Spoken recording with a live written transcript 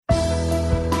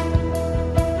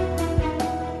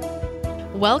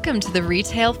Welcome to the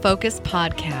Retail Focus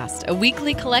Podcast, a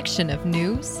weekly collection of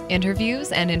news,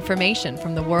 interviews, and information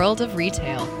from the world of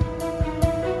retail.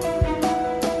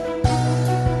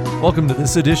 Welcome to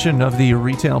this edition of the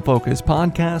Retail Focus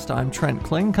Podcast. I'm Trent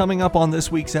Kling. Coming up on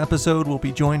this week's episode, we'll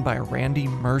be joined by Randy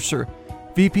Mercer,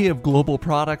 VP of Global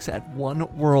Products at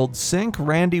One World Sync.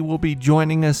 Randy will be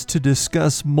joining us to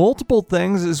discuss multiple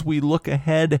things as we look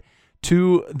ahead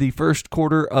to the first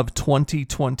quarter of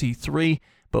 2023.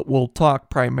 But we'll talk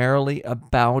primarily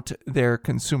about their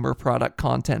consumer product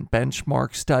content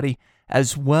benchmark study,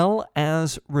 as well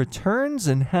as returns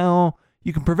and how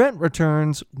you can prevent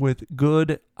returns with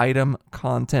good item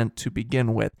content to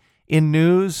begin with. In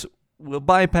news, we'll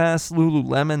bypass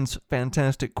Lululemon's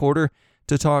fantastic quarter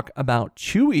to talk about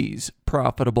Chewy's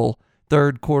profitable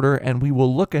third quarter, and we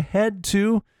will look ahead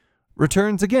to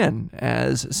returns again,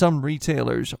 as some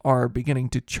retailers are beginning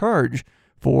to charge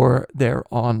for their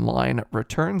online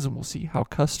returns, and we'll see how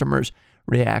customers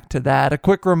react to that. A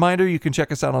quick reminder, you can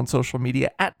check us out on social media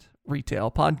at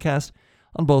Retail Podcast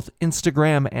on both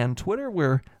Instagram and Twitter,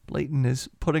 where Leighton is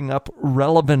putting up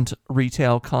relevant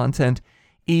retail content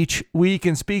each week.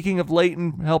 And speaking of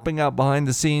Leighton helping out behind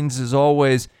the scenes, as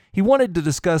always, he wanted to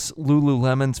discuss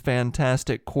Lululemon's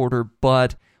fantastic quarter,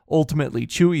 but ultimately,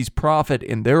 Chewy's profit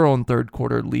in their own third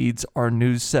quarter leads our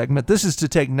news segment. This is to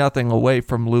take nothing away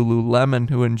from Lululemon,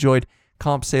 who enjoyed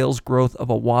comp sales growth of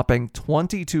a whopping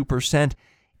 22%.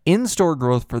 In-store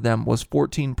growth for them was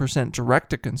 14%.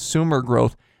 Direct-to-consumer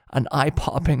growth, an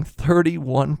eye-popping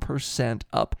 31%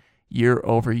 up year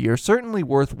over year. Certainly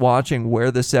worth watching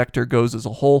where the sector goes as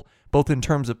a whole, both in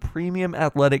terms of premium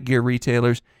athletic gear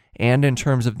retailers and in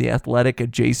terms of the athletic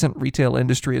adjacent retail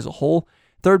industry as a whole.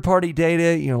 Third-party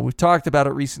data, we've talked about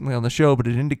it recently on the show, but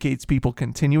it indicates people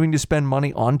continuing to spend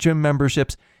money on gym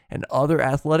memberships and other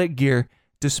athletic gear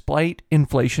despite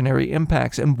inflationary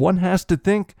impacts. And one has to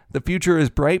think the future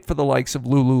is bright for the likes of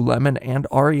Lululemon and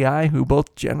REI, who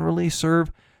both generally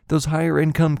serve those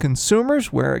higher-income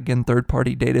consumers, where, again,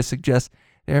 third-party data suggests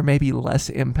they're maybe less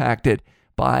impacted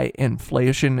by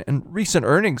inflation. And recent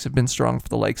earnings have been strong for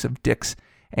the likes of Dick's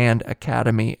and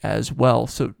Academy as well.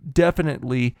 So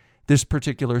definitely this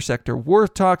particular sector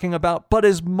worth talking about. But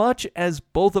as much as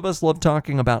both of us love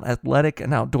talking about athletic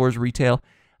and outdoors retail,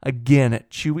 again,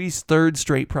 Chewy's third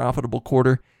straight profitable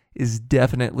quarter is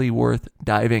definitely worth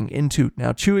diving into.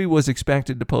 Now, Chewy was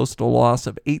expected to post a loss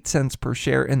of 8 cents per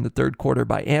share in the third quarter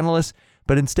by analysts,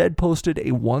 but instead posted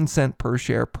a 1 cent per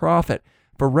share profit.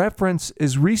 For reference,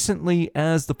 as recently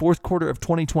as the fourth quarter of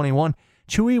 2021,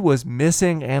 Chewy was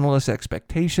missing analyst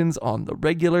expectations on the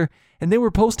regular, and they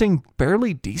were posting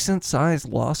barely decent-sized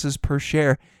losses per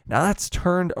share. Now that's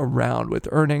turned around with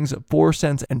earnings of 4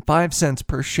 cents and 5 cents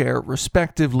per share,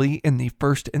 respectively, in the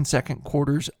first and second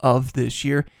quarters of this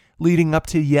year, leading up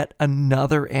to yet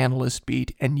another analyst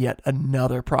beat and yet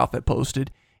another profit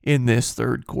posted in this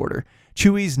third quarter.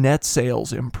 Chewy's net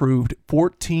sales improved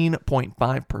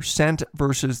 14.5%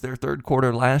 versus their third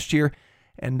quarter last year,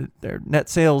 and their net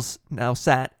sales now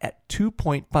sat at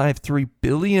 $2.53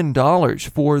 billion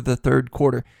for the third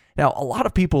quarter. Now, a lot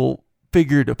of people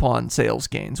figured upon sales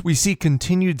gains. We see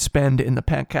continued spend in the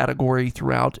pet category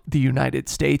throughout the United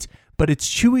States, but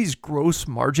it's Chewy's gross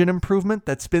margin improvement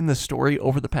that's been the story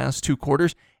over the past 2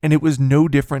 quarters, and it was no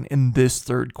different in this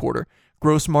third quarter.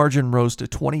 Gross margin rose to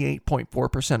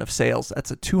 28.4% of sales.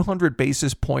 That's a 200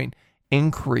 basis point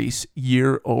increase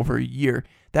year over year.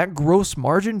 That gross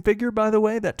margin figure, by the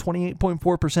way, that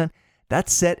 28.4%, that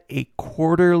set a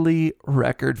quarterly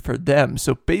record for them.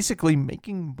 So basically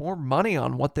making more money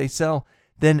on what they sell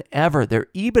than ever. Their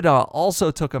EBITDA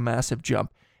also took a massive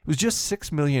jump. It was just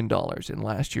 $6 million in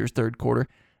last year's third quarter,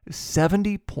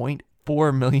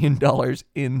 $70.4 million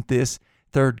in this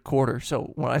third quarter.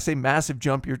 So when I say massive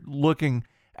jump, you're looking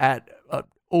at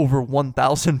over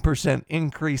 1,000%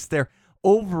 increase there.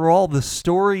 Overall, the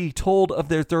story told of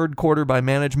their third quarter by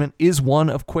management is one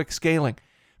of quick scaling.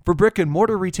 For brick and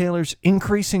mortar retailers,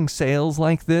 increasing sales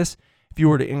like this, if you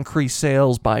were to increase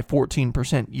sales by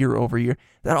 14% year over year,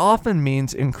 that often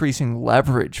means increasing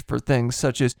leverage for things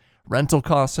such as rental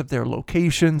costs of their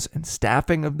locations and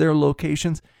staffing of their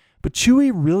locations. But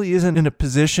Chewy really isn't in a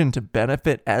position to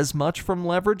benefit as much from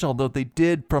leverage, although they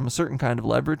did from a certain kind of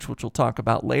leverage, which we'll talk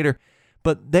about later.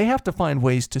 But they have to find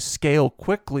ways to scale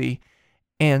quickly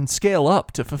and scale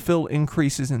up to fulfill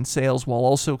increases in sales while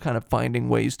also kind of finding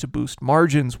ways to boost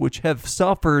margins, which have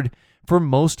suffered for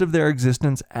most of their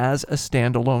existence as a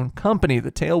standalone company.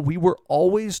 The tale we were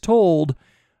always told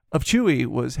of Chewy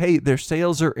was, hey, their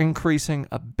sales are increasing.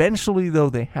 Eventually,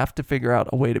 though, they have to figure out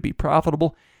a way to be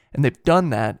profitable. And they've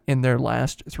done that in their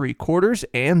last 3 quarters,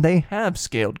 and they have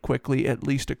scaled quickly, at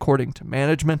least according to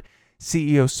management.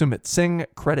 CEO Sumit Singh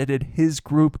credited his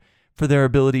group for their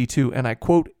ability to, and I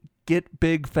quote, get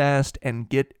big fast and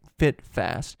get fit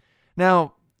fast.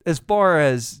 Now, as far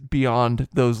as beyond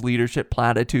those leadership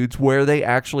platitudes where they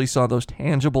actually saw those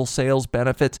tangible sales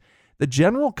benefits, the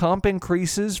general comp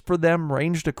increases for them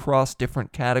ranged across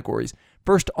different categories.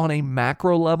 First, on a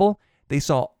macro level, they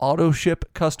saw Autoship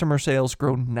customer sales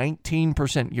grow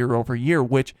 19% year over year,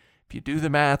 which, if you do the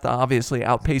math, obviously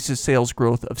outpaces sales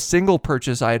growth of single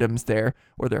purchase items there,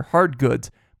 or their hard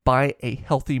goods, by a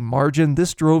healthy margin.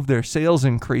 This drove their sales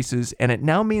increases, and it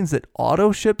now means that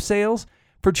Autoship sales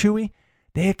for Chewy,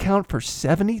 they account for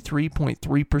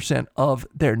 73.3% of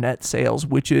their net sales,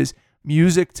 which is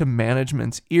music to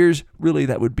management's ears. Really,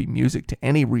 that would be music to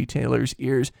any retailer's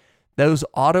ears. Those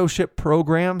Autoship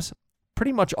programs,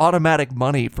 pretty much automatic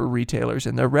money for retailers,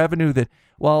 and their revenue that,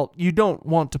 while you don't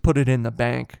want to put it in the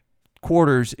bank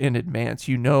quarters in advance,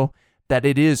 you know that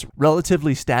it is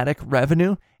relatively static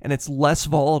revenue, and it's less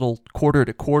volatile quarter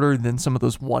to quarter than some of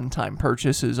those one-time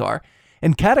purchases are.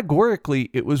 And categorically,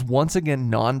 it was once again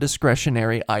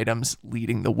non-discretionary items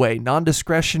leading the way.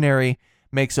 Non-discretionary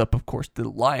makes up, of course, the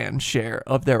lion's share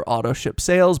of their Autoship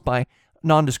sales. By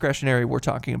non-discretionary, we're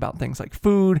talking about things like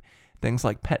food, things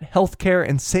like pet healthcare,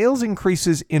 and sales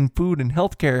increases in food and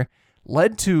healthcare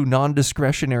led to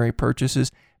non-discretionary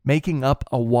purchases, making up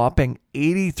a whopping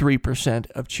 83%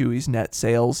 of Chewy's net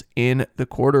sales in the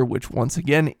quarter, which once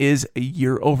again is a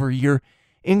year-over-year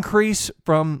increase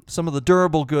from some of the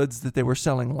durable goods that they were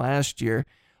selling last year.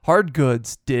 Hard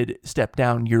goods did step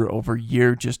down year over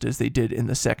year, just as they did in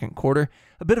the second quarter.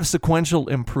 A bit of sequential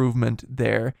improvement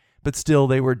there, but still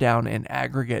they were down in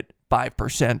aggregate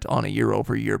 5% on a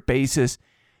year-over-year basis.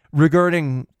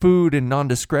 Regarding food and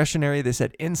non-discretionary, they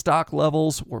said in-stock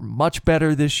levels were much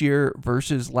better this year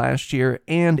versus last year,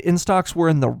 and in-stocks were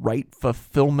in the right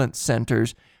fulfillment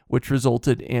centers, which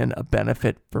resulted in a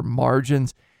benefit for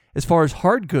margins. As far as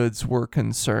hard goods were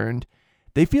concerned,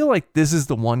 they feel like this is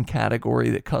the one category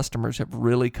that customers have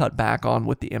really cut back on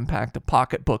with the impact of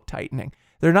pocketbook tightening.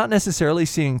 They're not necessarily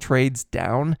seeing trades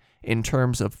down in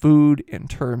terms of food, in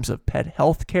terms of pet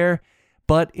health care,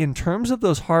 but in terms of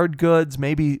those hard goods,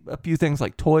 maybe a few things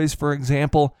like toys, for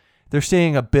example, they're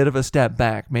seeing a bit of a step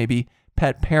back. Maybe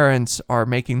pet parents are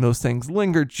making those things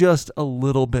linger just a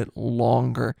little bit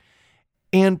longer.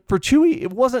 And for Chewy,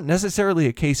 it wasn't necessarily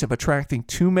a case of attracting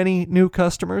too many new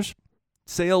customers.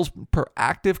 Sales per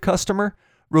active customer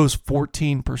rose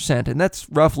 14%, and that's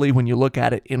roughly, when you look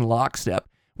at it, in lockstep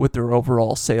with their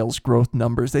overall sales growth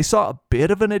numbers. They saw a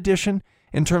bit of an addition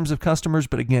in terms of customers,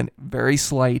 but again, very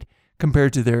slight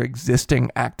compared to their existing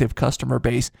active customer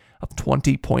base of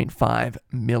 20.5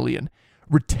 million.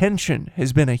 Retention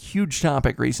has been a huge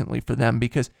topic recently for them,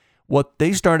 because what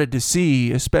they started to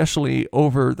see, especially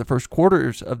over the first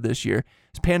quarters of this year,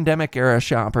 is pandemic-era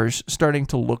shoppers starting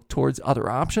to look towards other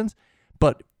options.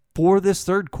 But for this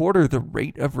third quarter, the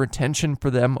rate of retention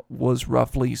for them was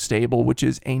roughly stable, which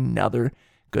is another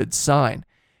good sign.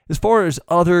 As far as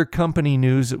other company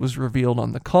news that was revealed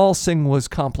on the call, Singh was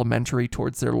complimentary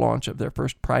towards their launch of their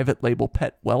first private label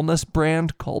pet wellness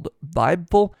brand called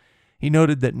Vibeful. He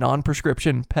noted that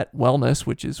non-prescription pet wellness,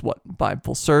 which is what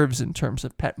Vibeful serves in terms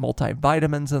of pet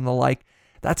multivitamins and the like,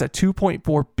 that's a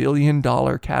 $2.4 billion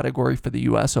category for the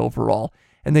U.S. overall.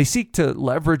 And they seek to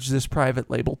leverage this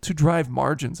private label to drive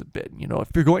margins a bit. You know, if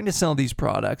you're going to sell these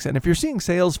products, and if you're seeing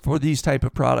sales for these type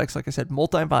of products, like I said,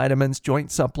 multivitamins,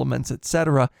 joint supplements,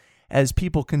 etc., as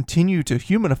people continue to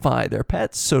humanify their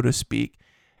pets, so to speak,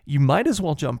 you might as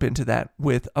well jump into that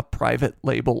with a private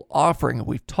label offering.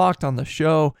 We've talked on the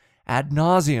show ad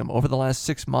nauseum over the last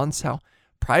 6 months how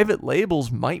private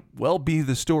labels might well be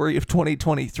the story of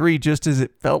 2023, just as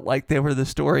it felt like they were the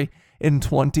story in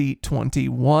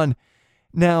 2021.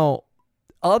 Now,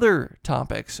 other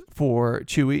topics for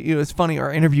Chewy, it's funny,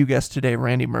 our interview guest today,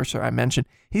 Randy Mercer, I mentioned,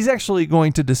 he's actually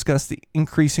going to discuss the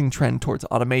increasing trend towards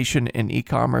automation in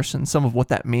e-commerce and some of what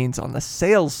that means on the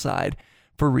sales side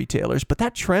for retailers. But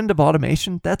that trend of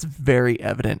automation, that's very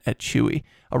evident at Chewy.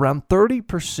 Around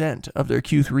 30% of their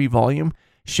Q3 volume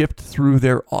shipped through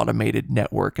their automated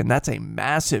network, and that's a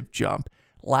massive jump.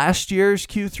 Last year's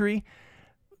Q3,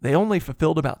 they only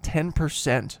fulfilled about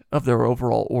 10% of their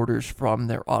overall orders from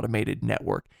their automated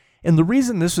network. And the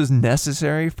reason this was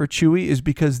necessary for Chewy is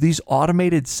because these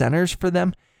automated centers for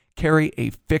them carry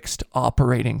a fixed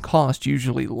operating cost,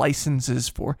 usually licenses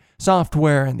for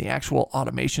software and the actual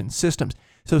automation systems.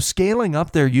 So scaling up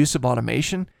their use of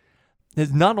automation,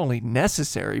 is not only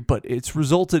necessary, but it's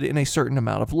resulted in a certain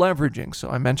amount of leveraging. So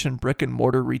I mentioned brick and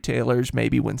mortar retailers,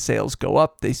 maybe when sales go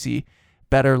up, they see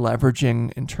better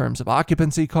leveraging in terms of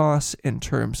occupancy costs, in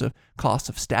terms of cost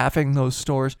of staffing those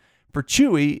stores. For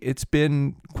Chewy, it's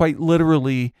been quite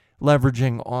literally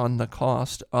leveraging on the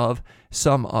cost of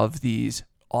some of these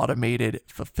automated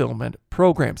fulfillment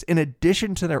programs. In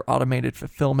addition to their automated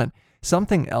fulfillment,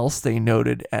 something else they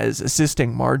noted as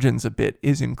assisting margins a bit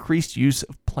is increased use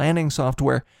of planning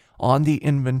software on the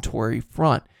inventory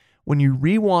front. When you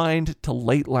rewind to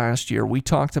late last year, we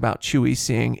talked about Chewy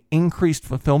seeing increased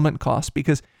fulfillment costs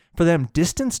because for them,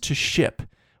 distance to ship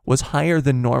was higher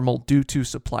than normal due to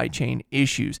supply chain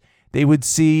issues. They would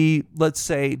see, let's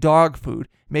say, dog food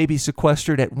maybe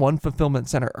sequestered at one fulfillment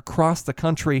center across the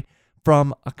country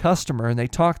from a customer, and they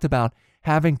talked about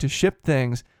having to ship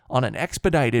things on an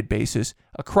expedited basis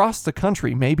across the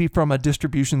country, maybe from a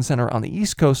distribution center on the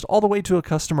East Coast all the way to a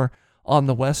customer on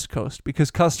the West Coast,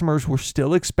 because customers were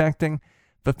still expecting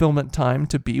fulfillment time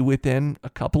to be within a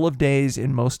couple of days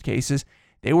in most cases.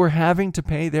 They were having to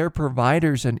pay their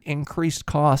providers an increased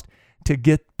cost to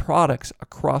get products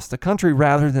across the country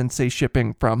rather than, say,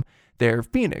 shipping from their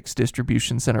Phoenix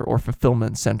distribution center or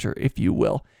fulfillment center, if you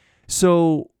will.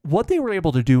 So what they were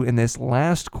able to do in this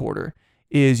last quarter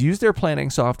is use their planning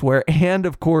software and,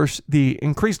 of course, the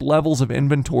increased levels of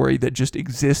inventory that just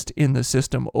exist in the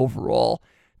system overall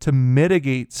to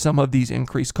mitigate some of these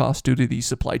increased costs due to these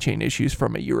supply chain issues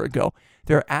from a year ago.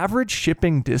 Their average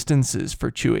shipping distances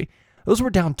for Chewy, those were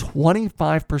down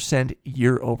 25%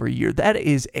 year over year. That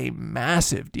is a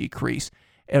massive decrease.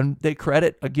 And they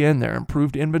credit, again, their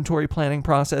improved inventory planning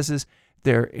processes,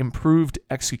 their improved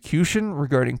execution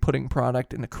regarding putting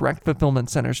product in the correct fulfillment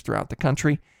centers throughout the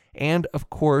country, and, of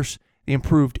course, the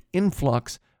improved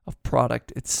influx of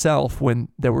product itself when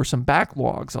there were some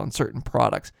backlogs on certain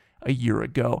products a year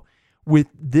ago. With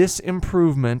this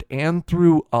improvement and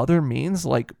through other means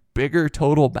like bigger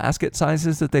total basket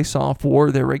sizes that they saw for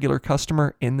their regular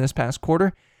customer in this past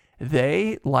quarter,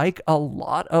 they, like a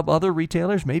lot of other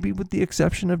retailers, maybe with the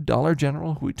exception of Dollar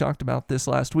General, who we talked about this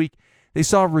last week, they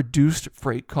saw reduced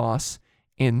freight costs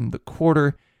in the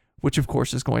quarter, which of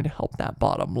course is going to help that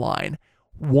bottom line.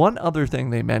 One other thing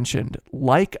they mentioned,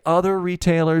 like other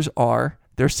retailers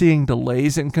they're seeing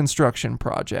delays in construction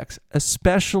projects,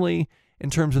 especially in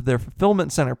terms of their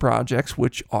fulfillment center projects,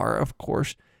 which are, of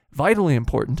course, vitally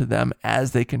important to them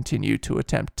as they continue to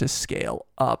attempt to scale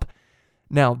up.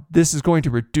 Now, this is going to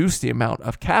reduce the amount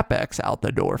of CapEx out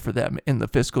the door for them in the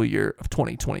fiscal year of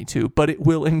 2022, but it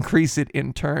will increase it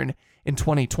in turn in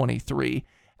 2023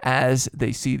 as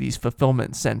they see these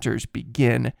fulfillment centers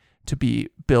begin to be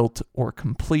built or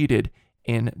completed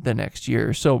in the next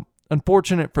year. So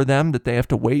unfortunate for them that they have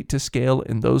to wait to scale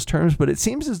in those terms, but it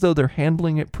seems as though they're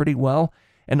handling it pretty well.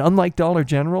 And unlike Dollar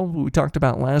General, who we talked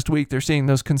about last week, they're seeing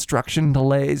those construction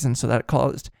delays, and so that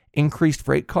caused increased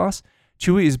freight costs.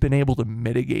 Chewy has been able to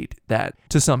mitigate that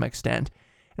to some extent.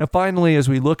 Now, finally, as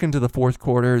we look into the fourth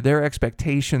quarter, their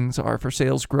expectations are for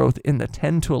sales growth in the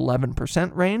 10 to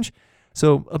 11% range.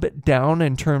 So a bit down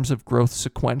in terms of growth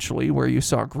sequentially, where you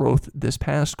saw growth this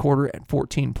past quarter at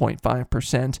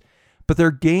 14.5%. But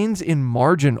their gains in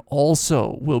margin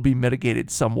also will be mitigated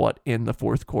somewhat in the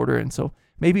fourth quarter. And so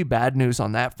maybe bad news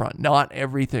on that front. Not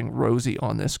everything rosy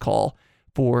on this call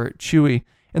for Chewy.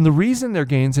 And the reason their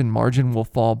gains in margin will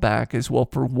fall back is, well,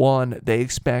 for one, they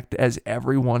expect, as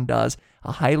everyone does,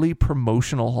 a highly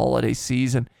promotional holiday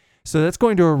season. So that's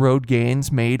going to erode gains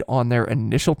made on their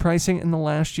initial pricing in the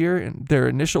last year, and their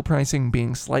initial pricing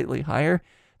being slightly higher.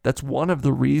 That's one of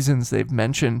the reasons they've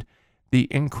mentioned the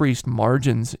increased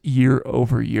margins year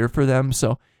over year for them.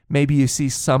 So maybe you see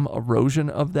some erosion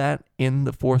of that in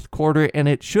the fourth quarter, and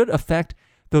it should affect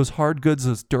those hard goods,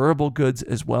 those durable goods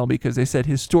as well, because they said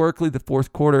historically the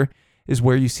fourth quarter is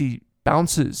where you see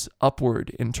bounces upward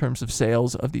in terms of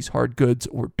sales of these hard goods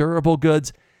or durable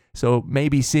goods. So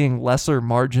maybe seeing lesser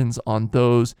margins on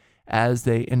those as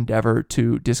they endeavor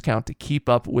to discount to keep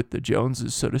up with the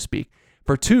Joneses, so to speak.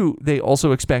 For two, they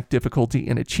also expect difficulty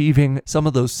in achieving some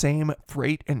of those same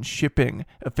freight and shipping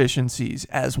efficiencies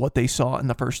as what they saw in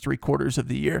the first 3 quarters of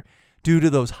the year, due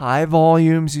to those high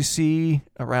volumes you see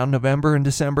around November and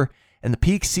December and the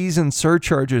peak season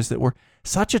surcharges that were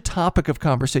such a topic of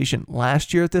conversation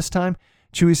last year at this time.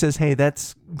 Chewy says, hey,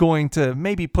 that's going to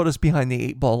maybe put us behind the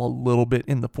 8 ball a little bit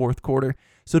in the fourth quarter.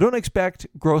 So don't expect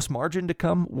gross margin to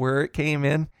come where it came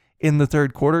in the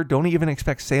third quarter. Don't even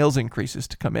expect sales increases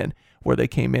to come in where they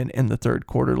came in the third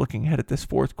quarter, looking ahead at this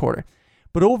fourth quarter.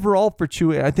 But overall for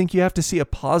Chewy, I think you have to see a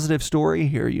positive story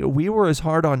here. We were as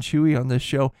hard on Chewy on this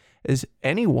show as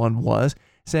anyone was,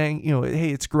 saying, hey,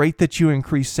 it's great that you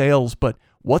increase sales, but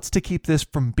what's to keep this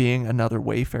from being another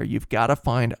Wayfair? You've got to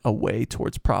find a way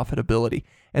towards profitability.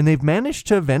 And they've managed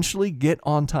to eventually get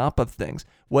on top of things,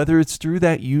 whether it's through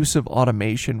that use of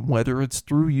automation, whether it's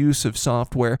through use of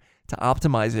software to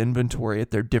optimize inventory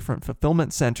at their different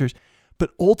fulfillment centers.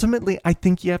 But ultimately, I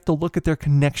think you have to look at their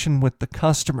connection with the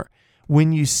customer.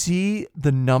 When you see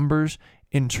the numbers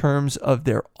in terms of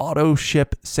their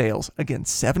Autoship sales, again,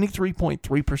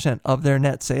 73.3% of their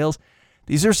net sales,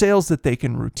 these are sales that they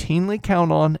can routinely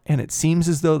count on, and it seems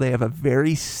as though they have a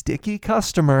very sticky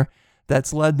customer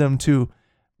that's led them to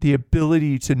the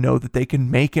ability to know that they can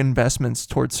make investments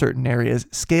towards certain areas,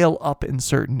 scale up in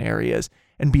certain areas,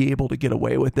 and be able to get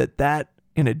away with it. That,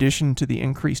 in addition to the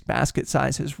increased basket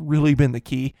size, has really been the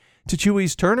key to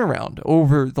Chewy's turnaround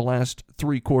over the last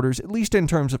 3 quarters, at least in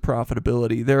terms of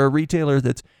profitability. They're a retailer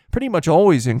that's pretty much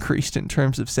always increased in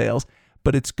terms of sales,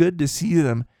 but it's good to see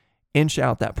them inch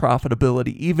out that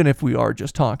profitability, even if we are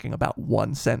just talking about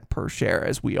 1 cent per share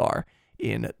as we are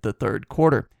in the third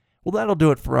quarter. Well, that'll do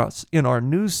it for us in our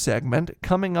news segment.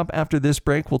 Coming up after this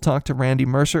break, we'll talk to Randy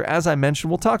Mercer. As I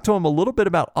mentioned, we'll talk to him a little bit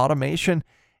about automation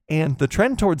and the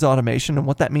trend towards automation and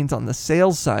what that means on the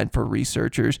sales side for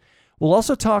researchers. We'll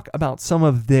also talk about some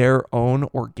of their own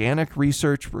organic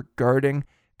research regarding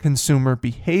consumer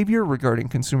behavior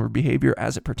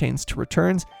as it pertains to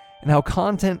returns, and how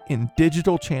content in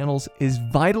digital channels is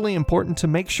vitally important to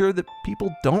make sure that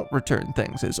people don't return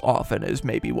things as often as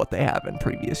maybe what they have in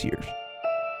previous years.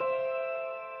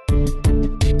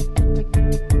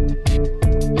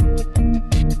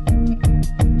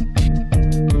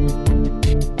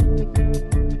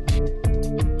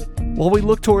 While we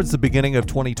look towards the beginning of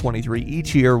 2023,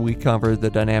 each year we cover the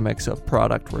dynamics of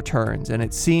product returns, and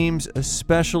it seems,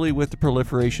 especially with the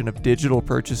proliferation of digital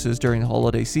purchases during the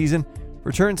holiday season,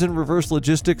 returns and reverse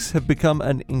logistics have become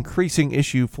an increasing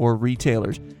issue for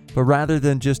retailers. But rather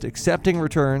than just accepting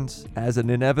returns as an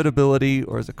inevitability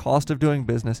or as a cost of doing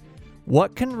business,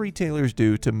 what can retailers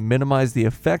do to minimize the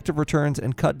effect of returns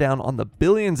and cut down on the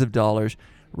billions of dollars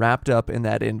wrapped up in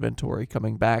that inventory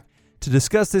coming back? To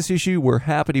discuss this issue, we're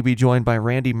happy to be joined by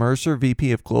Randy Mercer,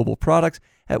 VP of Global Products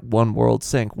at One World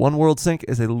Sync. One World Sync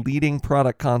is a leading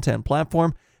product content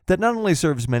platform that not only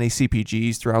serves many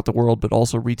CPGs throughout the world, but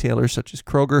also retailers such as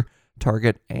Kroger,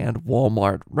 Target, and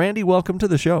Walmart. Randy, welcome to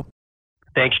the show.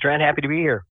 Thanks, Trent. Happy to be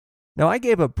here. Now, I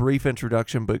gave a brief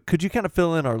introduction, but could you kind of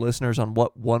fill in our listeners on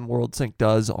what One World Sync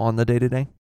does on the day-to-day?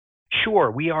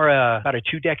 Sure. We are about a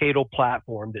 2-decade-old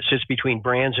platform that sits between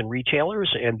brands and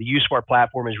retailers, and the use of our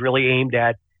platform is really aimed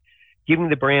at giving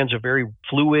the brands a very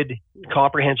fluid,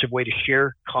 comprehensive way to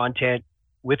share content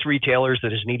with retailers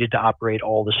that is needed to operate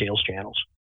all the sales channels.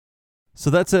 So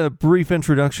that's a brief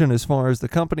introduction as far as the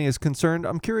company is concerned.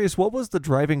 I'm curious, what was the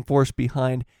driving force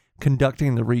behind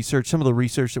conducting the research, some of the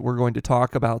research that we're going to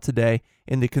talk about today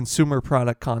in the consumer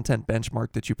product content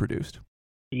benchmark that you produced?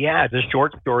 Yeah, the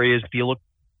short story is if you look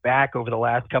back over the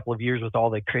last couple of years with all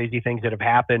the crazy things that have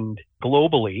happened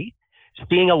globally,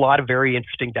 seeing a lot of very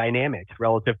interesting dynamics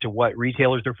relative to what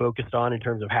retailers are focused on in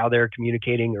terms of how they're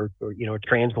communicating or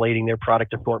translating their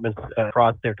product assortments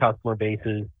across their customer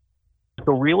bases.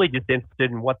 So really just interested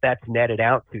in what that's netted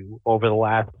out to over the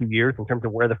last few years in terms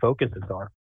of where the focuses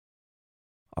are.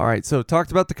 All right, so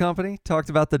talked about the company, talked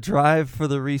about the drive for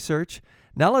the research.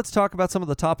 Now let's talk about some of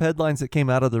the top headlines that came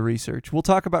out of the research. We'll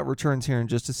talk about returns here in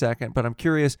just a second, but I'm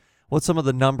curious what some of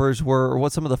the numbers were or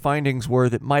what some of the findings were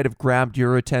that might have grabbed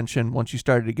your attention once you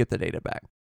started to get the data back.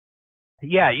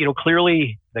 Yeah,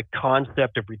 clearly the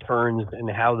concept of returns and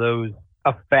how those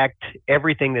affect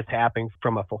everything that's happening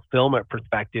from a fulfillment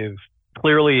perspective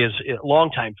clearly is a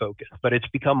long time focus, but it's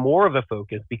become more of a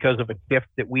focus because of a shift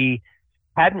that we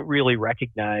hadn't really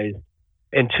recognized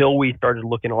until we started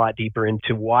looking a lot deeper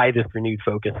into why this renewed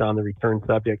focus on the return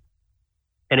subject.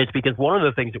 And it's because one of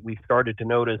the things that we've started to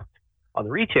notice on the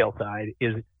retail side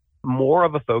is more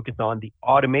of a focus on the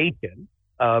automation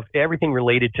of everything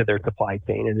related to their supply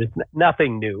chain. And it's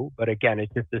nothing new, but again,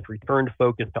 it's just this returned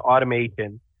focus to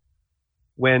automation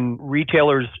when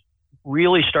retailers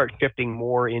really start shifting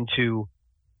more into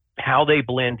how they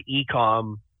blend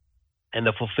e-com and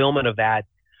the fulfillment of that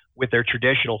with their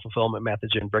traditional fulfillment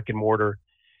methods in brick and mortar.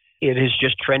 It has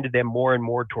just trended them more and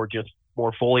more toward just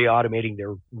more fully automating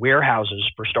their warehouses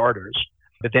for starters,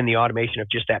 but then the automation of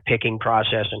just that picking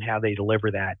process and how they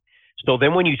deliver that. So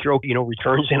then when you throw,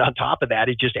 returns in on top of that,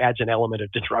 it just adds an element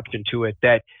of disruption to it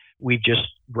that we've just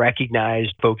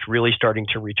recognized folks really starting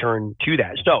to return to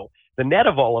that. So the net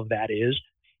of all of that is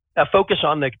a focus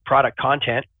on the product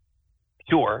content,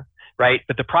 sure, right?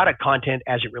 But the product content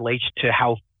as it relates to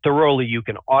how thoroughly you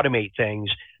can automate things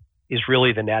is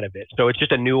really the net of it. So it's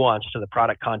just a nuance to the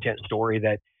product content story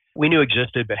that we knew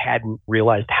existed, but hadn't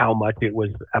realized how much it was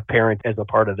apparent as a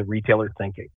part of the retailer's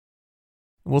thinking.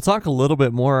 We'll talk a little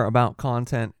bit more about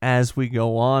content as we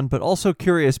go on, but also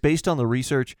curious, based on the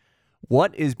research,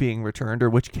 what is being returned or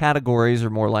which categories are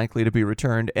more likely to be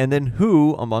returned, and then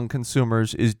who among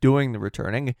consumers is doing the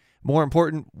returning. More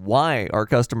important, why are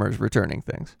customers returning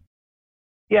things?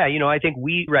 Yeah, I think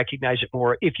we recognize it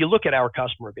more. If you look at our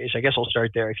customer base, I guess I'll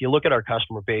start there. If you look at our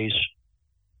customer base,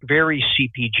 very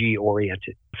CPG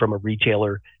oriented from a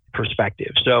retailer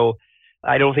perspective. So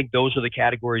I don't think those are the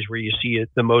categories where you see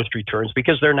the most returns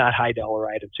because they're not high dollar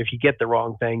items. If you get the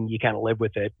wrong thing, you kind of live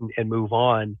with it and move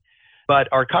on. But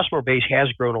our customer base has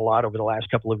grown a lot over the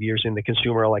last couple of years in the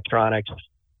consumer electronics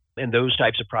and those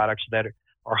types of products that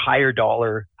are higher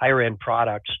dollar, higher end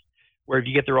products, where if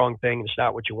you get the wrong thing and it's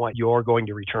not what you want, you're going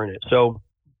to return it. So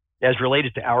as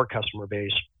related to our customer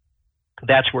base,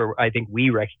 that's where I think we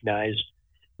recognize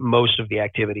most of the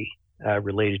activity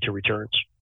related to returns.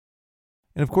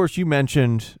 And of course, you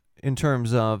mentioned in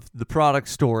terms of the product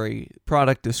story,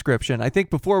 product description, I think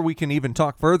before we can even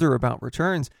talk further about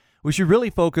returns, we should really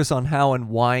focus on how and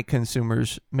why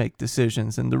consumers make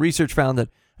decisions. And the research found that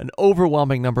an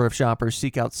overwhelming number of shoppers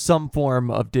seek out some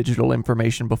form of digital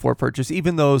information before purchase,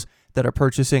 even those that are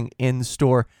purchasing in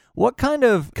store. What kind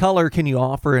of color can you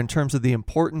offer in terms of the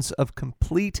importance of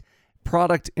complete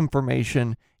product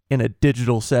information in a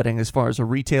digital setting as far as a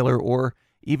retailer or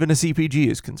even a CPG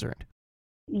is concerned?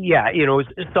 Yeah,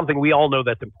 it's something we all know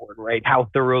that's important, right? How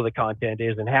thorough the content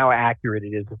is and how accurate it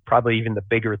is probably even the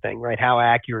bigger thing, right?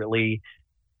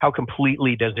 How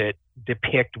completely does it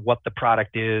depict what the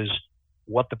product is,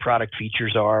 what the product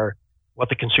features are, what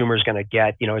the consumer is going to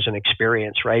get, as an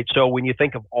experience, right? So when you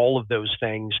think of all of those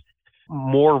things,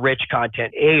 more rich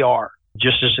content, AR,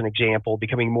 just as an example,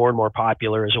 becoming more and more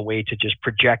popular as a way to just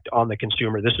project on the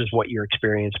consumer, this is what your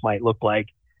experience might look like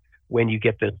when you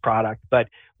get this product. But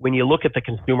when you look at the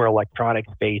consumer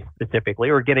electronics space specifically,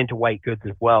 or get into white goods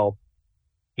as well,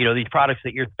 these products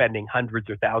that you're spending hundreds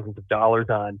or thousands of dollars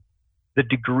on, the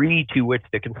degree to which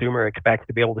the consumer expects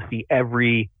to be able to see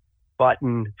every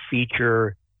button,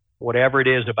 feature, whatever it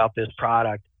is about this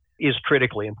product is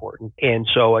critically important. And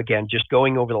so again, just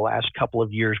going over the last couple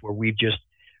of years where we've just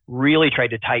really tried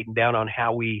to tighten down on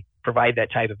how we provide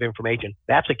that type of information.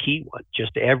 That's a key one.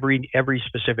 Just every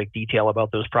specific detail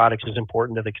about those products is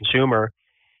important to the consumer.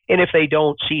 And if they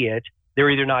don't see it, they're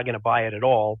either not going to buy it at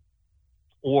all,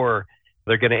 or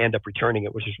they're going to end up returning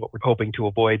it, which is what we're hoping to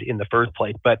avoid in the first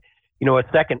place. But, a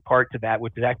second part to that,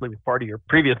 which is actually part of your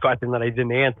previous question that I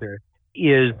didn't answer,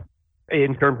 is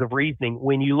in terms of reasoning,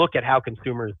 when you look at how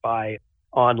consumers buy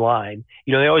online,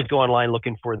 they always go online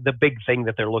looking for the big thing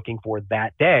that they're looking for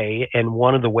that day. And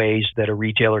one of the ways that a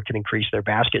retailer can increase their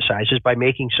basket size is by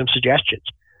making some suggestions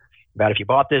about if you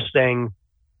bought this thing,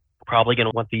 probably going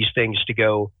to want these things to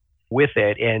go with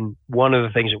it. And one of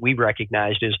the things that we've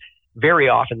recognized is very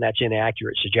often that's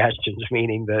inaccurate suggestions,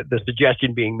 meaning the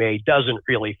suggestion being made doesn't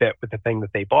really fit with the thing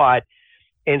that they bought.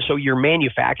 And so you're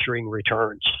manufacturing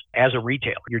returns as a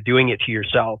retailer. You're doing it to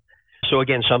yourself. So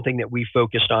again, something that we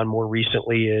focused on more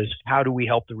recently is how do we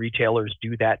help the retailers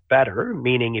do that better?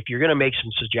 Meaning if you're going to make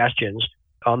some suggestions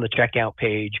on the checkout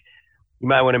page, you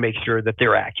might want to make sure that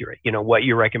they're accurate. What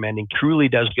you're recommending truly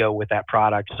does go with that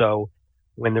product. So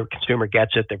when the consumer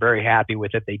gets it, they're very happy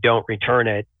with it. They don't return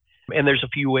it. And there's a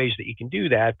few ways that you can do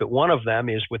that, but one of them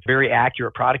is with very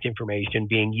accurate product information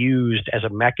being used as a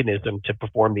mechanism to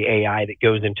perform the AI that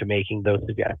goes into making those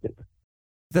suggestions.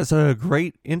 That's a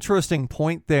great, interesting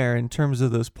point there in terms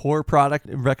of those poor product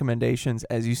recommendations,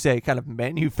 as you say, kind of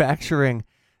manufacturing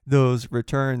those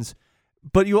returns.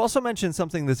 But you also mentioned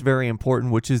something that's very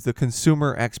important, which is the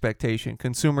consumer expectation.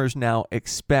 Consumers now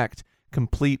expect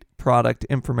complete product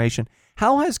information.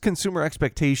 How has consumer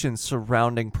expectations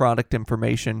surrounding product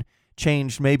information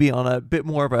changed, maybe on a bit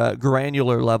more of a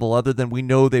granular level, other than we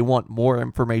know they want more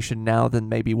information now than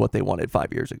maybe what they wanted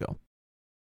 5 years ago?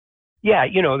 Yeah,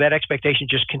 that expectation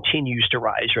just continues to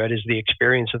rise, right? As the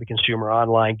experience of the consumer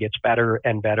online gets better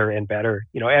and better and better,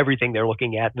 everything they're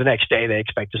looking at, the next day they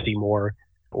expect to see more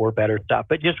or better stuff.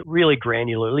 But just really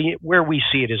granularly, where we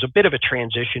see it is a bit of a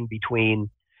transition between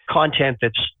content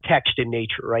that's text in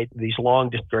nature, right? These long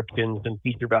descriptions and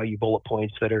feature value bullet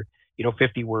points that are,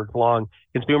 50 words long.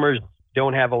 Consumers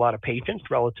don't have a lot of patience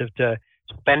relative to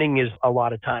spending is a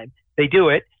lot of time. They do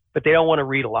it, but they don't want to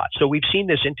read a lot. So we've seen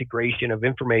this integration of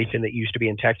information that used to be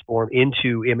in text form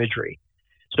into imagery.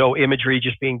 So imagery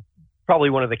just being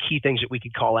probably one of the key things that we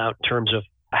could call out in terms of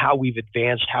how we've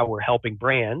advanced, how we're helping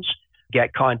brands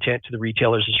get content to the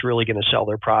retailers that's really going to sell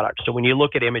their products. So when you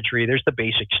look at imagery, there's the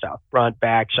basic stuff, front,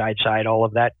 back, side, all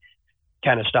of that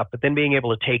kind of stuff. But then being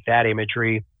able to take that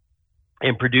imagery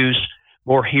and produce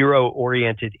more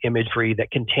hero-oriented imagery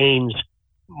that contains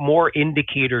more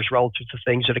indicators relative to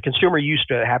things that a consumer used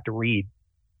to have to read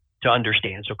to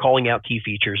understand. So calling out key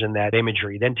features in that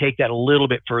imagery, then take that a little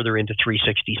bit further into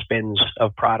 360 spins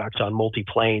of products on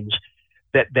multi-planes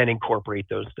that then incorporate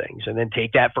those things, and then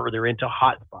take that further into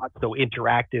hotspots, so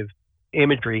interactive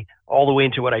imagery, all the way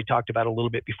into what I talked about a little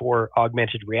bit before,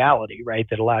 augmented reality, right?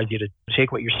 That allows you to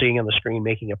take what you're seeing on the screen,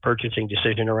 making a purchasing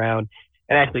decision around,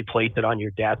 and actually place it on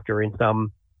your desk or in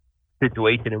some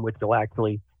situation in which you'll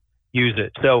actually use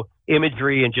it. So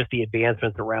imagery and just the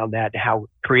advancements around that, and how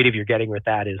creative you're getting with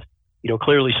that is,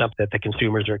 clearly something that the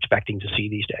consumers are expecting to see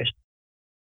these days.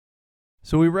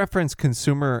 So we reference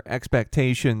consumer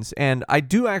expectations, and I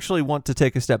do actually want to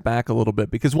take a step back a little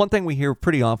bit, because one thing we hear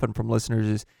pretty often from listeners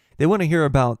is they want to hear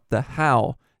about the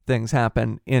how things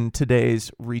happen in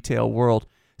today's retail world.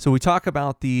 So we talk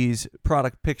about these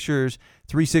product pictures,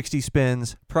 360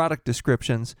 spins, product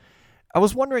descriptions. I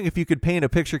was wondering if you could paint a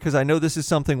picture, because I know this is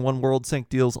something One World Sync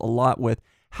deals a lot with,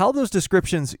 how those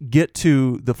descriptions get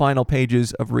to the final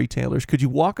pages of retailers. Could you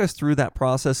walk us through that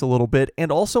process a little bit,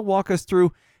 and also walk us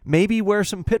through maybe where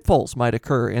some pitfalls might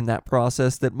occur in that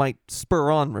process that might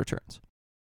spur on returns?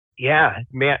 Yeah,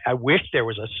 man, I wish there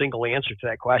was a single answer to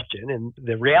that question. And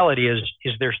the reality is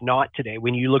there's not today.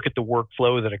 When you look at the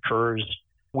workflow that occurs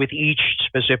with each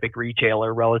specific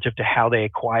retailer relative to how they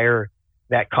acquire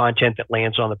that content that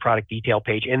lands on the product detail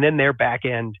page, and then their back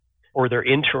end or their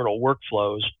internal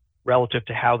workflows relative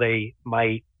to how they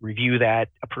might review that,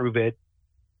 approve it,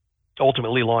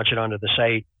 ultimately launch it onto the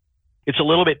site, it's a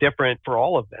little bit different for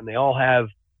all of them. They all have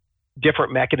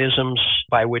different mechanisms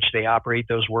by which they operate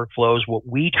those workflows. What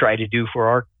we try to do for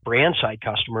our brand side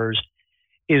customers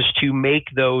is to make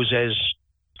those as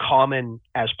common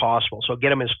as possible. So get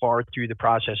them as far through the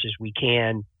process as we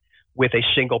can with a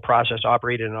single process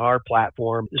operated on our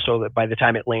platform, so that by the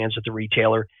time it lands at the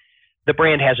retailer, the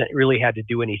brand hasn't really had to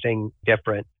do anything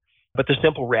different. But the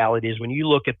simple reality is, when you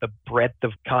look at the breadth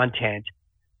of content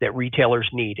that retailers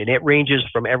need, and it ranges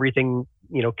from everything,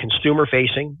 consumer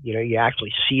facing, you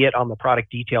actually see it on the product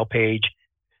detail page,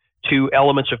 to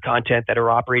elements of content that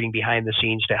are operating behind the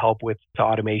scenes to help with the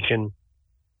automation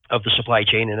of the supply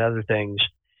chain and other things.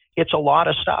 It's a lot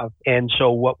of stuff. And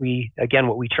so what we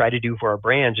try to do for our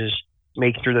brands is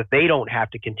make sure that they don't have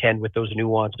to contend with those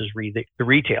nuances the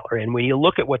retailer. And when you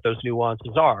look at what those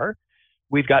nuances are,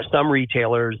 we've got some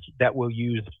retailers that will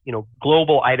use,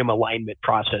 global item alignment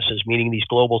processes, meaning these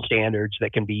global standards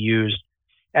that can be used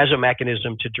as a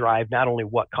mechanism to drive not only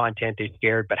what content is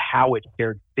shared, but how it's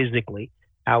shared physically.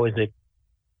 How is it,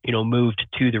 moved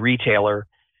to the retailer,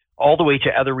 all the way to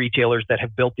other retailers that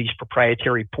have built these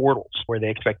proprietary portals where they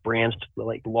expect brands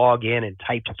to log in and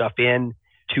type stuff in,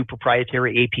 to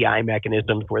proprietary API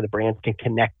mechanisms where the brands can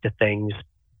connect to things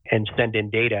and send in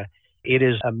data. It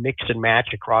is a mix and match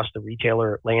across the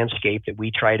retailer landscape that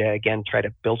we try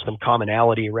to build some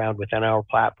commonality around within our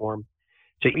platform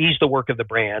to ease the work of the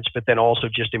brands, but then also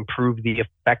just improve the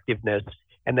effectiveness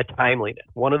and the timeliness.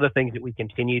 One of the things that we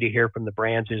continue to hear from the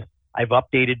brands is, I've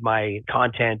updated my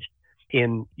content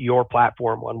in your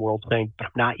platform, One World Sync, but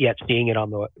I'm not yet seeing it on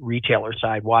the retailer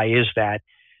side. Why is that?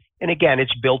 And again,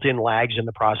 it's built-in lags in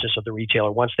the process of the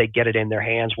retailer. Once they get it in their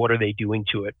hands, what are they doing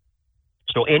to it?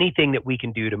 So anything that we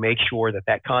can do to make sure that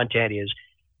that content is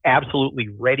absolutely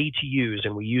ready to use,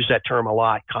 and we use that term a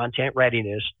lot, content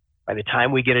readiness, by the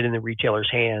time we get it in the retailer's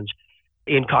hands,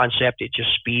 in concept, it just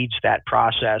speeds that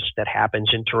process that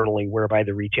happens internally, whereby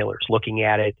the retailer is looking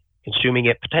at it, consuming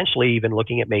it, potentially even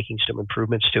looking at making some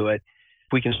improvements to it.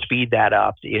 If we can speed that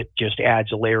up, it just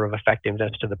adds a layer of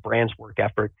effectiveness to the brand's work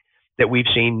effort that we've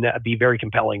seen be very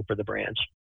compelling for the brands.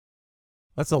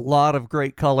 That's a lot of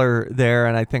great color there,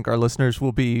 and I think our listeners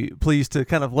will be pleased to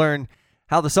kind of learn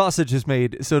how the sausage is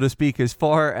made, so to speak, as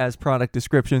far as product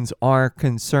descriptions are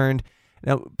concerned.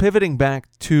 Now, pivoting back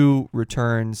to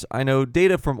returns, I know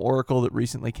data from Oracle that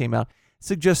recently came out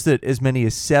suggests that as many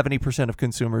as 70% of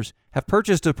consumers have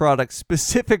purchased a product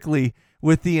specifically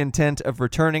with the intent of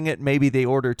returning it. Maybe they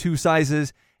order 2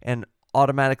 sizes and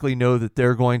automatically know that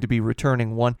they're going to be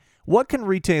returning one. What can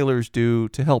retailers do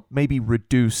to help maybe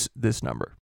reduce this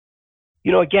number?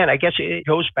 Again, I guess it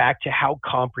goes back to how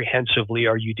comprehensively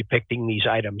are you depicting these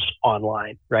items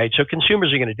online, right? So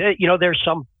consumers are going to, there's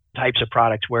some types of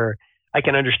products where I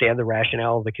can understand the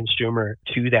rationale of the consumer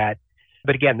to that.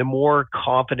 But again, the more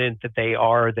confident that they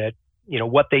are that,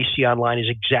 what they see online is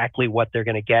exactly what they're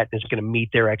going to get, and it's going to meet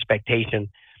their expectation,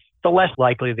 the less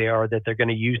likely they are that they're going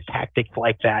to use tactics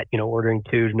like that, ordering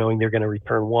two, knowing they're going to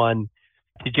return one,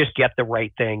 to just get the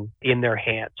right thing in their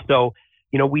hands. So,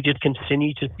 we just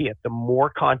continue to see it. The more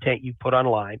content you put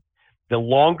online, the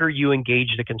longer you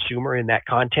engage the consumer in that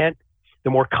content, the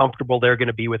more comfortable they're going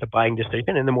to be with a buying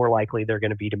decision, and the more likely they're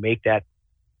going to be to make that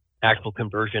actual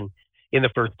conversion in the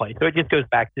first place. So it just goes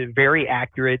back to very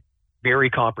accurate, very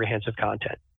comprehensive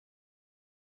content.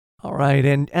 All right.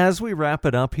 And as we wrap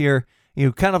it up here,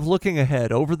 kind of looking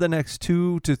ahead over the next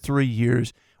 2 to 3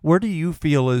 years, where do you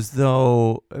feel as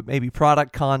though maybe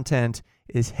product content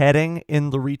is heading in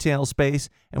the retail space?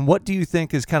 And what do you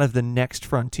think is kind of the next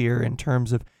frontier in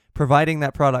terms of providing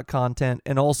that product content,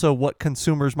 and also what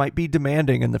consumers might be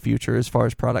demanding in the future as far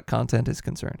as product content is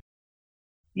concerned?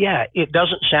 Yeah, it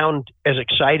doesn't sound as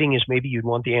exciting as maybe you'd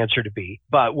want the answer to be.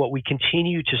 But what we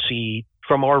continue to see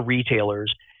from our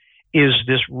retailers is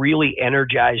this really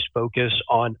energized focus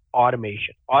on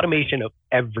automation of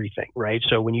everything, right?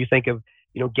 So when you think of,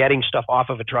 getting stuff off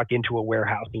of a truck into a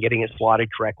warehouse and getting it slotted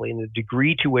correctly, and the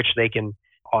degree to which they can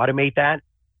automate that,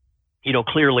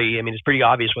 clearly, it's pretty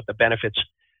obvious what the benefits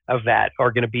of that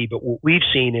are going to be. But what we've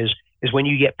seen is when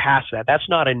you get past that, that's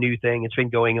not a new thing. It's been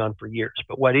going on for years.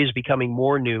 But what is becoming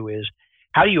more new is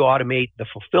how do you automate the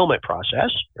fulfillment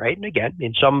process, right? And again,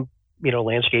 in some,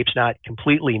 landscapes, not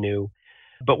completely new.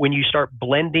 But when you start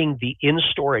blending the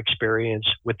in-store experience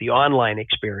with the online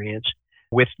experience,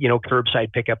 with,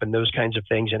 curbside pickup and those kinds of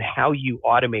things, and how you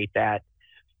automate that,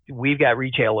 we've got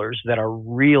retailers that are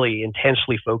really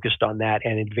intensely focused on that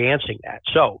and advancing that.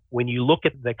 So when you look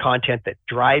at the content that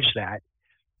drives that,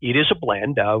 it is a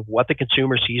blend of what the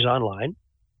consumer sees online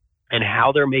and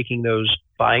how they're making those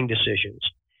buying decisions,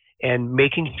 and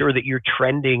making sure that you're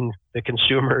trending the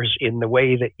consumers in the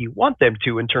way that you want them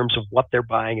to in terms of what they're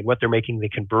buying and what they're making the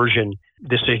conversion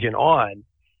decision on.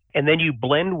 And then you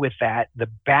blend with that the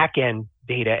back end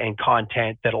data and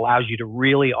content that allows you to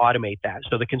really automate that.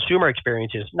 So the consumer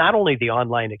experience is not only the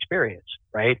online experience,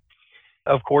 right?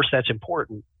 Of course, that's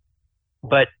important,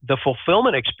 but the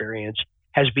fulfillment experience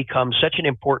has become such an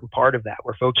important part of that,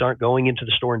 where folks aren't going into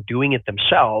the store and doing it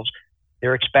themselves.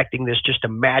 They're expecting this just to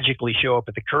magically show up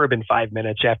at the curb in 5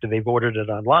 minutes after they've ordered it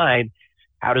online.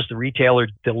 How does the retailer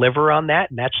deliver on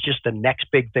that? And that's just the next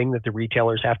big thing that the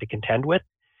retailers have to contend with.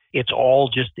 It's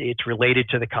related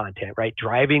to the content, right?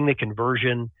 Driving the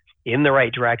conversion in the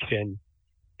right direction,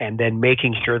 and then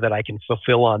making sure that I can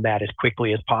fulfill on that as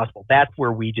quickly as possible. That's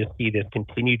where we just see this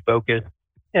continued focus.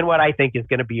 And what I think is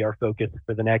going to be our focus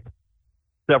for the next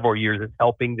several years is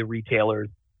helping the retailers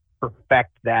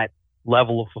perfect that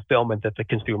level of fulfillment that the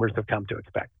consumers have come to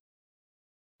expect.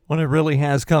 Well, it really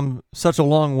has come such a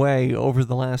long way over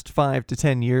the last 5 to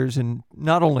 10 years, in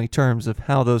not only terms of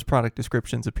how those product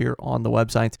descriptions appear on the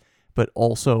websites, but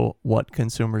also what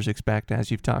consumers expect, as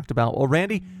you've talked about. Well,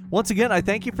 Randy, once again, I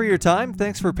thank you for your time.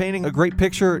 Thanks for painting a great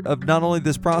picture of not only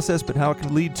this process, but how it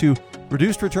can lead to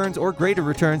reduced returns or greater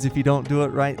returns if you don't do it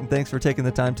right. And thanks for taking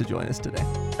the time to join us today.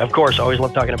 Of course, always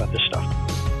love talking about this stuff.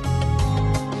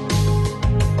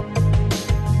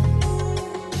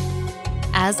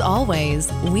 As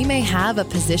always, we may have a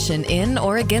position in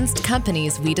or against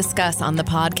companies we discuss on the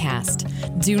podcast.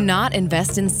 Do not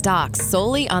invest in stocks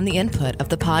solely on the input of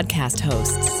the podcast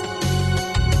hosts.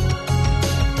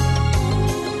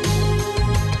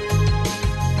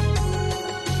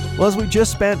 Well, as we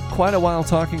just spent quite a while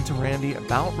talking to Randy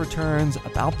about returns,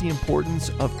 about the importance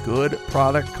of good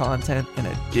product content in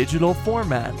a digital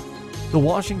format, the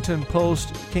Washington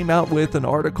Post came out with an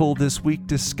article this week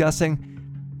discussing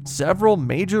several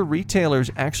major retailers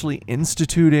actually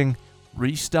instituting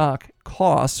restock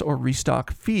costs or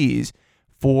restock fees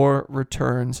for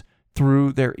returns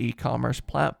through their e-commerce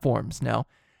platforms. Now,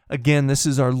 again, this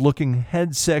is our looking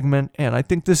ahead segment, and I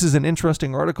think this is an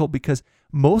interesting article because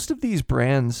most of these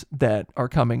brands that are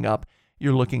coming up,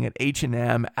 you're looking at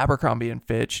H&M, Abercrombie &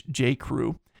 Fitch,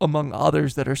 J.Crew, among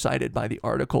others that are cited by the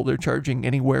article. They're charging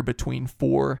anywhere between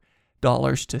 $4 to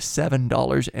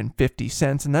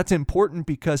 $7.50. And that's important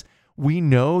because we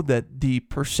know that the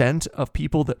percent of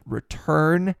people that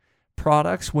return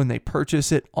products when they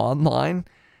purchase it online,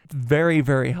 very,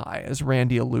 very high, as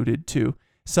Randy alluded to.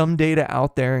 Some data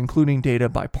out there, including data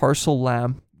by Parcel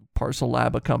Lab,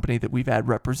 a company that we've had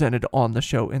represented on the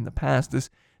show in the past.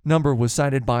 This number was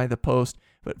cited by the Post,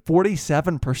 but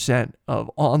 47%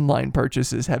 of online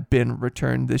purchases have been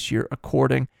returned this year,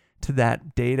 according to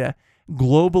that data.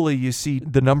 Globally, you see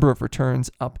the number of returns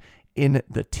up in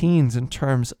the teens in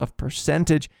terms of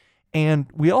percentage. And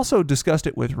we also discussed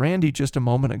it with Randy just a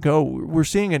moment ago. We're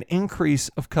seeing an increase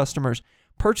of customers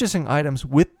purchasing items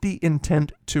with the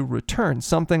intent to return.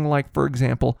 Something like, for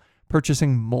example,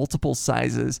 purchasing multiple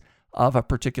sizes of a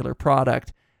particular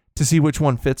product to see which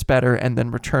one fits better and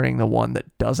then returning the one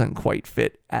that doesn't quite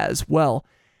fit as well.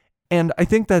 And I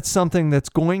think that's something that's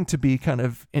going to be kind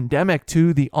of endemic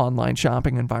to the online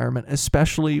shopping environment,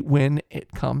 especially when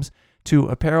it comes to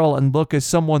apparel. And look, as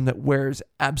someone that wears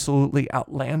absolutely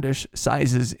outlandish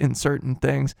sizes in certain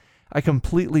things, I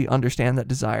completely understand that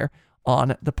desire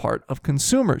on the part of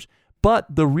consumers.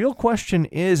 But the real question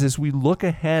is, as we look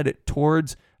ahead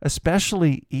towards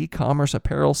especially e-commerce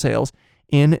apparel sales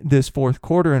in this fourth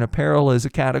quarter, and apparel is a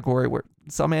category where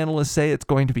some analysts say it's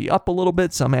going to be up a little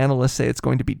bit, some analysts say it's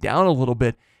going to be down a little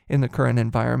bit in the current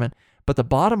environment. But the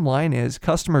bottom line is,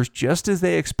 customers, just as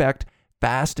they expect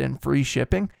fast and free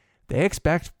shipping, they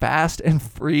expect fast and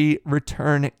free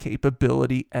return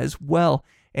capability as well.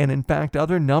 And in fact,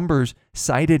 other numbers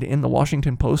cited in the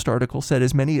Washington Post article said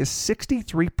as many as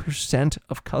 63%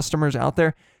 of customers out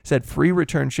there said free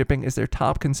return shipping is their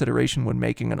top consideration when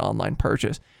making an online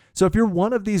purchase. So if you're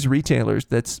one of these retailers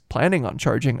that's planning on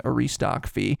charging a restock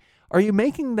fee, are you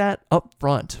making that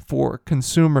upfront for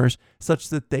consumers such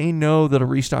that they know that a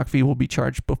restock fee will be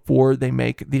charged before they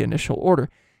make the initial order?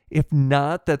 If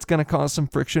not, that's going to cause some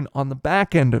friction on the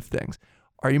back end of things.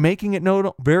 Are you making it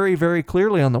known very, very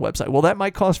clearly on the website? Well, that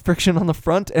might cause friction on the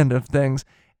front end of things,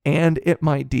 and it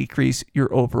might decrease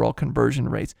your overall conversion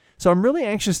rates. So I'm really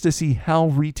anxious to see how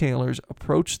retailers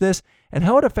approach this and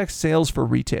how it affects sales for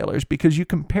retailers, because you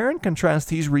compare and contrast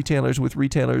these retailers with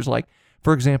retailers like,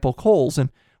 for example, Kohl's.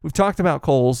 And we've talked about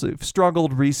Kohl's. They've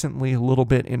struggled recently a little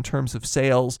bit in terms of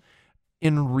sales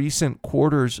in recent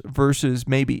quarters versus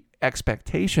maybe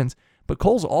expectations. But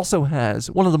Kohl's also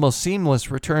has one of the most seamless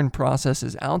return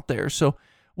processes out there. So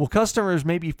will customers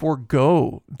maybe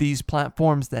forego these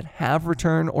platforms that have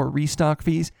return or restock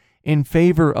fees in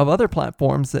favor of other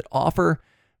platforms that offer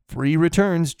free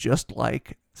returns, just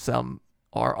like some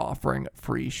are offering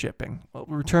free shipping? Well,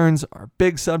 returns are a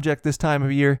big subject this time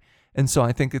of year. And so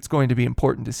I think it's going to be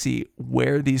important to see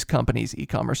where these companies'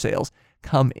 e-commerce sales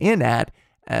come in at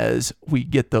as we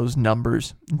get those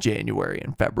numbers in January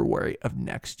and February of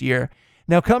next year.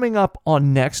 Now, coming up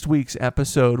on next week's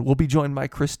episode, we'll be joined by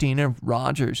Christina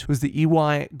Rogers, who's the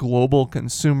EY Global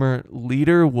Consumer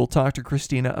Leader. We'll talk to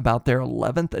Christina about their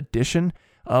 11th edition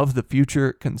of the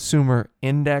Future Consumer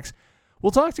Index.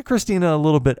 We'll talk to Christina a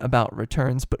little bit about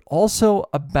returns, but also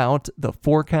about the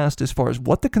forecast as far as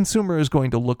what the consumer is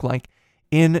going to look like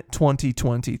in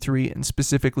 2023, and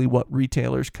specifically what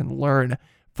retailers can learn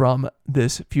from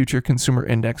this Future Consumer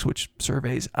Index, which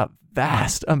surveys a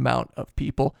vast amount of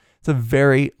people. It's a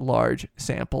very large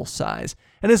sample size.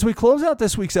 And as we close out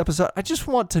this week's episode, I just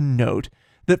want to note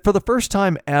that for the first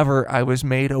time ever, I was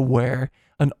made aware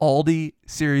an Aldi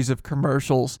series of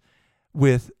commercials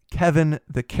with Kevin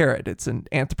the Carrot. It's an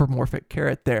anthropomorphic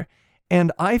carrot there.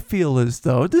 And I feel as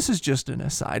though, this is just an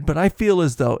aside, but I feel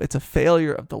as though it's a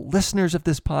failure of the listeners of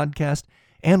this podcast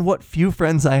and what few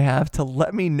friends I have to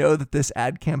let me know that this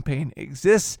ad campaign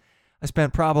exists. I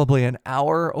spent probably an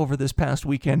hour over this past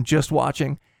weekend just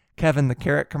watching Kevin the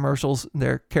Carrot commercials.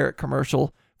 Their carrot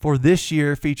commercial for this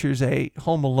year features a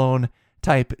Home Alone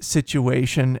type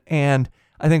situation. And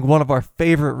I think one of our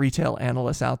favorite retail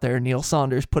analysts out there, Neil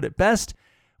Saunders, put it best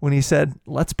when he said,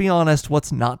 let's be honest,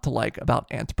 what's not to like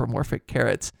about anthropomorphic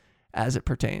carrots as it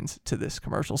pertains to this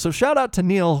commercial. So shout out to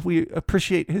Neil. We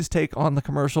appreciate his take on the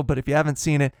commercial, but if you haven't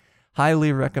seen it,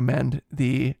 highly recommend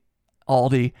the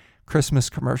Aldi Christmas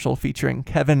commercial featuring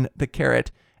Kevin the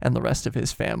Carrot and the rest of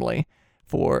his family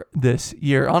for this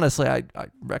year. Honestly, I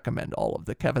recommend all of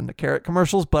the Kevin the Carrot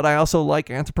commercials, but I also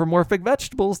like anthropomorphic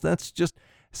vegetables. That's just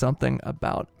something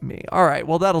about me. All right,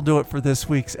 well, that'll do it for this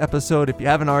week's episode. If you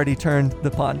haven't already turned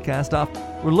the podcast off,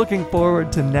 we're looking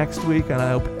forward to next week, and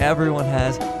I hope everyone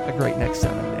has a great next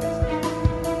 7 days.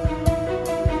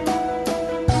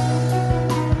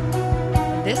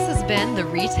 This has been the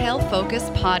Retail Focus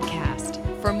Podcast.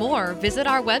 For more, visit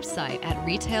our website at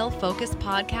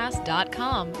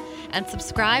retailfocuspodcast.com and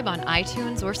subscribe on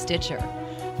iTunes or Stitcher.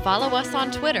 Follow us on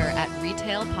Twitter at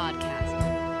Retail Podcast.